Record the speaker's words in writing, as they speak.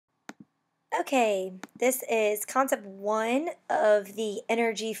Okay, this is concept 1 of the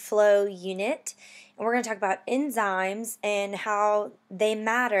energy flow unit, and we're going to talk about enzymes and how they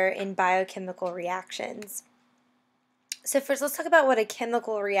matter in biochemical reactions. So first, let's talk about what a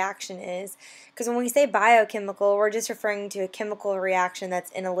chemical reaction is, because when we say biochemical, we're just referring to a chemical reaction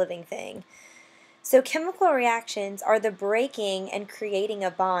that's in a living thing. So chemical reactions are the breaking and creating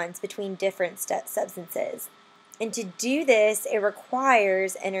of bonds between different substances. And to do this, it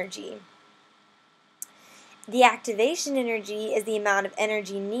requires energy. The activation energy is the amount of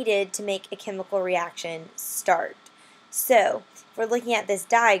energy needed to make a chemical reaction start. So, if we're looking at this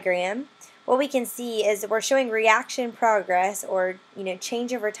diagram, what we can see is we're showing reaction progress or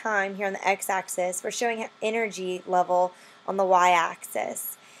change over time here on the x-axis. We're showing energy level on the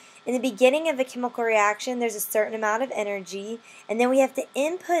y-axis. In the beginning of a chemical reaction, there's a certain amount of energy, and then we have to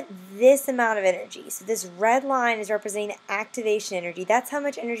input this amount of energy. So this red line is representing activation energy. That's how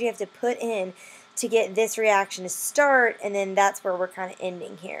much energy you have to put in to get this reaction to start, and then that's where we're kind of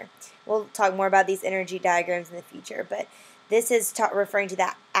ending here. We'll talk more about these energy diagrams in the future, but this is referring to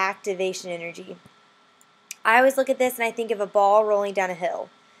that activation energy. I always look at this and I think of a ball rolling down a hill.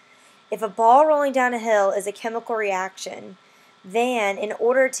 If a ball rolling down a hill is a chemical reaction, then in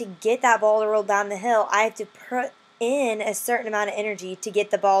order to get that ball to roll down the hill, I have to put in a certain amount of energy to get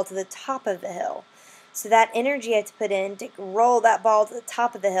the ball to the top of the hill. So that energy I have to put in to roll that ball to the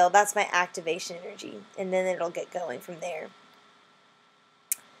top of the hill, that's my activation energy, and then it'll get going from there.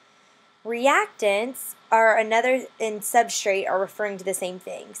 Reactants are another, in substrate, are referring to the same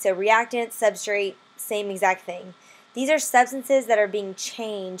thing. So reactant, substrate, same exact thing. These are substances that are being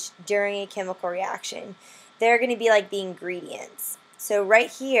changed during a chemical reaction. They're going to be like the ingredients. So right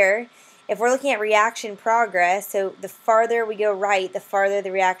here, if we're looking at reaction progress, so the farther we go right, the farther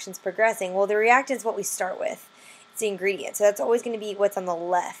the reaction's progressing. Well, the reactant is what we start with. It's the ingredient. So that's always going to be what's on the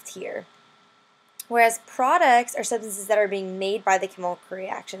left here. Whereas products are substances that are being made by the chemical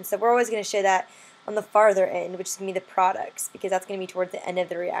reaction. So we're always going to show that on the farther end, which is going to be the products, because that's going to be towards the end of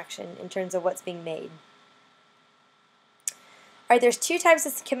the reaction in terms of what's being made. All right, there's two types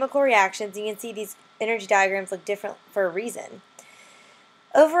of chemical reactions. You can see these energy diagrams look different for a reason.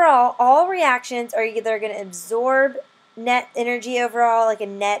 Overall, all reactions are either going to absorb net energy overall, like a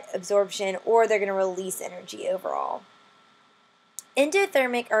net absorption, or they're going to release energy overall.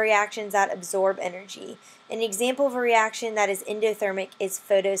 Endothermic are reactions that absorb energy. An example of a reaction that is endothermic is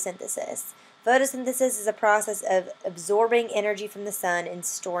photosynthesis. Photosynthesis is a process of absorbing energy from the sun and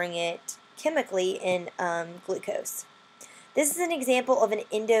storing it chemically in glucose. This is an example of an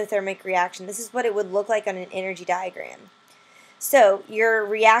endothermic reaction. This is what it would look like on an energy diagram. So your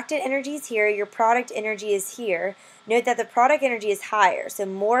reactant energy is here, your product energy is here. Note that the product energy is higher, so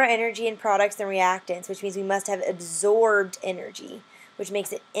more energy in products than reactants, which means we must have absorbed energy, which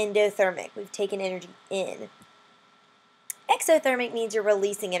makes it endothermic. We've taken energy in. Exothermic means you're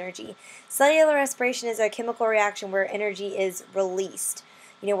releasing energy. Cellular respiration is a chemical reaction where energy is released.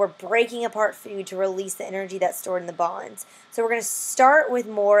 We're breaking apart food to release the energy that's stored in the bonds. So we're going to start with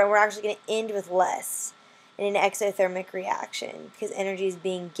more, and we're actually going to end with less in an exothermic reaction because energy is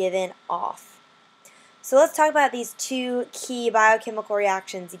being given off. So let's talk about these two key biochemical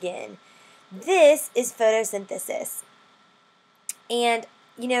reactions again. This is photosynthesis. And,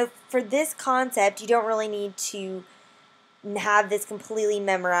 for this concept, you don't really need to have this completely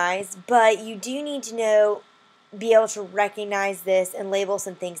memorized, but you do need to be able to recognize this and label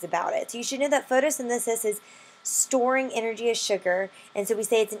some things about it. So you should know that photosynthesis is storing energy as sugar, and so we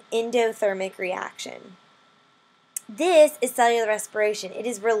say it's an endothermic reaction. This is cellular respiration. It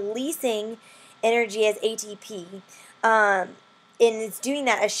is releasing energy as ATP, and it's doing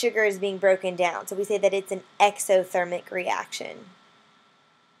that as sugar is being broken down. So we say that it's an exothermic reaction.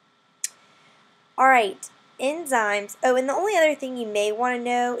 All right, enzymes. Oh, and the only other thing you may want to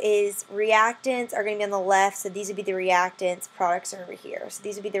know is reactants are going to be on the left, so these would be the reactants. Products are over here. So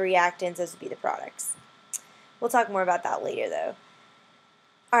these would be the reactants, those would be the products. We'll talk more about that later, though.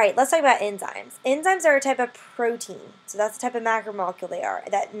 All right, let's talk about enzymes. Enzymes are a type of protein, so that's the type of macromolecule they are.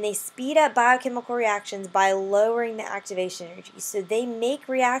 And they speed up biochemical reactions by lowering the activation energy. So they make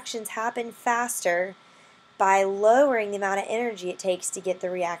reactions happen faster by lowering the amount of energy it takes to get the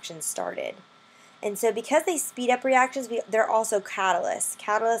reaction started. And so because they speed up reactions, they're also catalysts.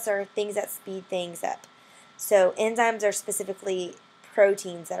 Catalysts are things that speed things up. So enzymes are specifically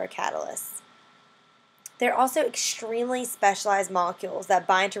proteins that are catalysts. They're also extremely specialized molecules that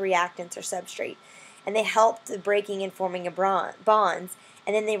bind to reactants or substrate, and they help the breaking and forming of bonds,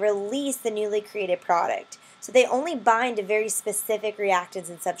 and then they release the newly created product. So they only bind to very specific reactants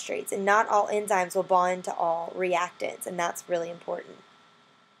and substrates, and not all enzymes will bond to all reactants, and that's really important.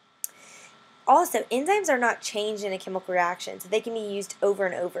 Also, enzymes are not changed in a chemical reaction, so they can be used over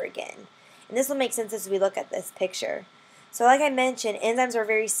and over again. And this will make sense as we look at this picture. So like I mentioned, enzymes are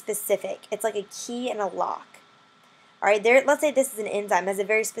very specific. It's like a key and a lock. All right, let's say this is an enzyme, it has a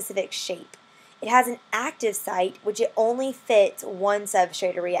very specific shape. It has an active site, which it only fits one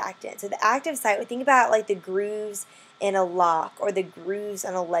substrate or reactant. So the active site, we think about like the grooves in a lock or the grooves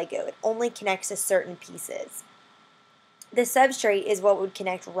on a Lego. It only connects to certain pieces. The substrate is what would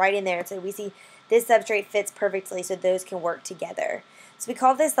connect right in there. So we see this substrate fits perfectly so those can work together. So we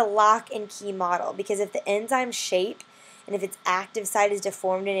call this the lock and key model because if the enzyme shape and if its active site is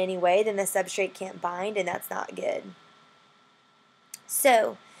deformed in any way, then the substrate can't bind, and that's not good.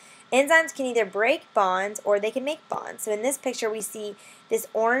 So enzymes can either break bonds or they can make bonds. So in this picture we see this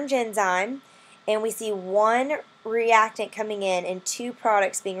orange enzyme and we see one reactant coming in and two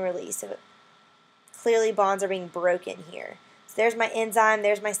products being released. So clearly bonds are being broken here. So there's my enzyme,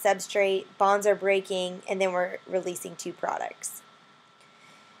 there's my substrate, bonds are breaking, and then we're releasing two products.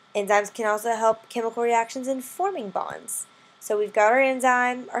 Enzymes can also help chemical reactions in forming bonds. So we've got our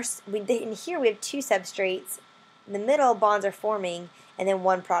enzyme, in here we have two substrates, in the middle bonds are forming, and then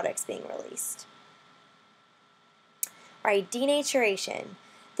one product's being released. Alright, denaturation.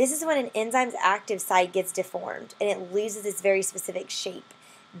 This is when an enzyme's active site gets deformed and it loses its very specific shape.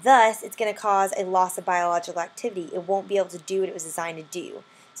 Thus, it's going to cause a loss of biological activity. It won't be able to do what it was designed to do.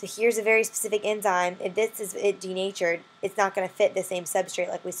 So here's a very specific enzyme. If this is denatured, it's not going to fit the same substrate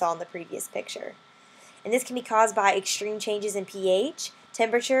like we saw in the previous picture. And this can be caused by extreme changes in pH,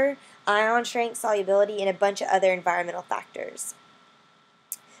 temperature, ion strength, solubility, and a bunch of other environmental factors.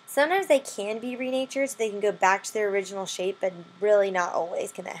 Sometimes they can be renatured, so they can go back to their original shape, but really not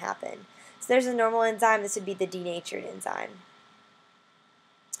always can that happen. So there's a normal enzyme. This would be the denatured enzyme.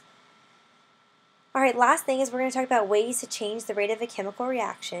 Alright, last thing is we're going to talk about ways to change the rate of a chemical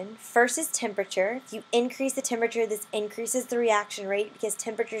reaction. First is temperature. If you increase the temperature, this increases the reaction rate because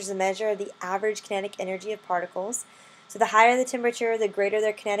temperature is a measure of the average kinetic energy of particles. So the higher the temperature, the greater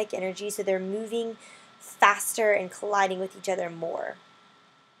their kinetic energy, so they're moving faster and colliding with each other more.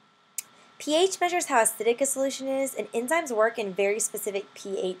 pH measures how acidic a solution is, and enzymes work in very specific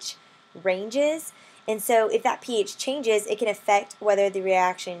pH ranges. And so if that pH changes, it can affect whether the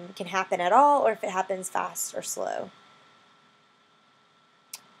reaction can happen at all or if it happens fast or slow.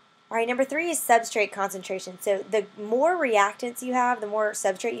 Alright, number 3 is substrate concentration. So the more reactants you have, the more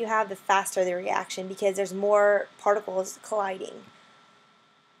substrate you have, the faster the reaction because there's more particles colliding.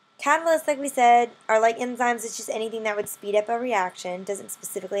 Catalysts, like we said, are like enzymes. It's just anything that would speed up a reaction. Doesn't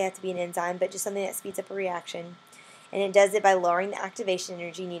specifically have to be an enzyme, but just something that speeds up a reaction. And it does it by lowering the activation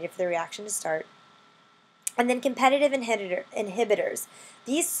energy needed for the reaction to start. And then competitive inhibitors.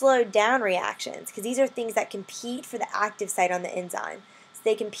 These slow down reactions because these are things that compete for the active site on the enzyme. So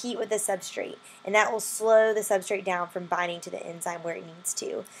they compete with the substrate, and that will slow the substrate down from binding to the enzyme where it needs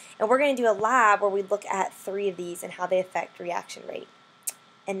to. And we're going to do a lab where we look at 3 of these and how they affect reaction rate.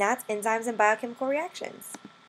 And that's enzymes and biochemical reactions.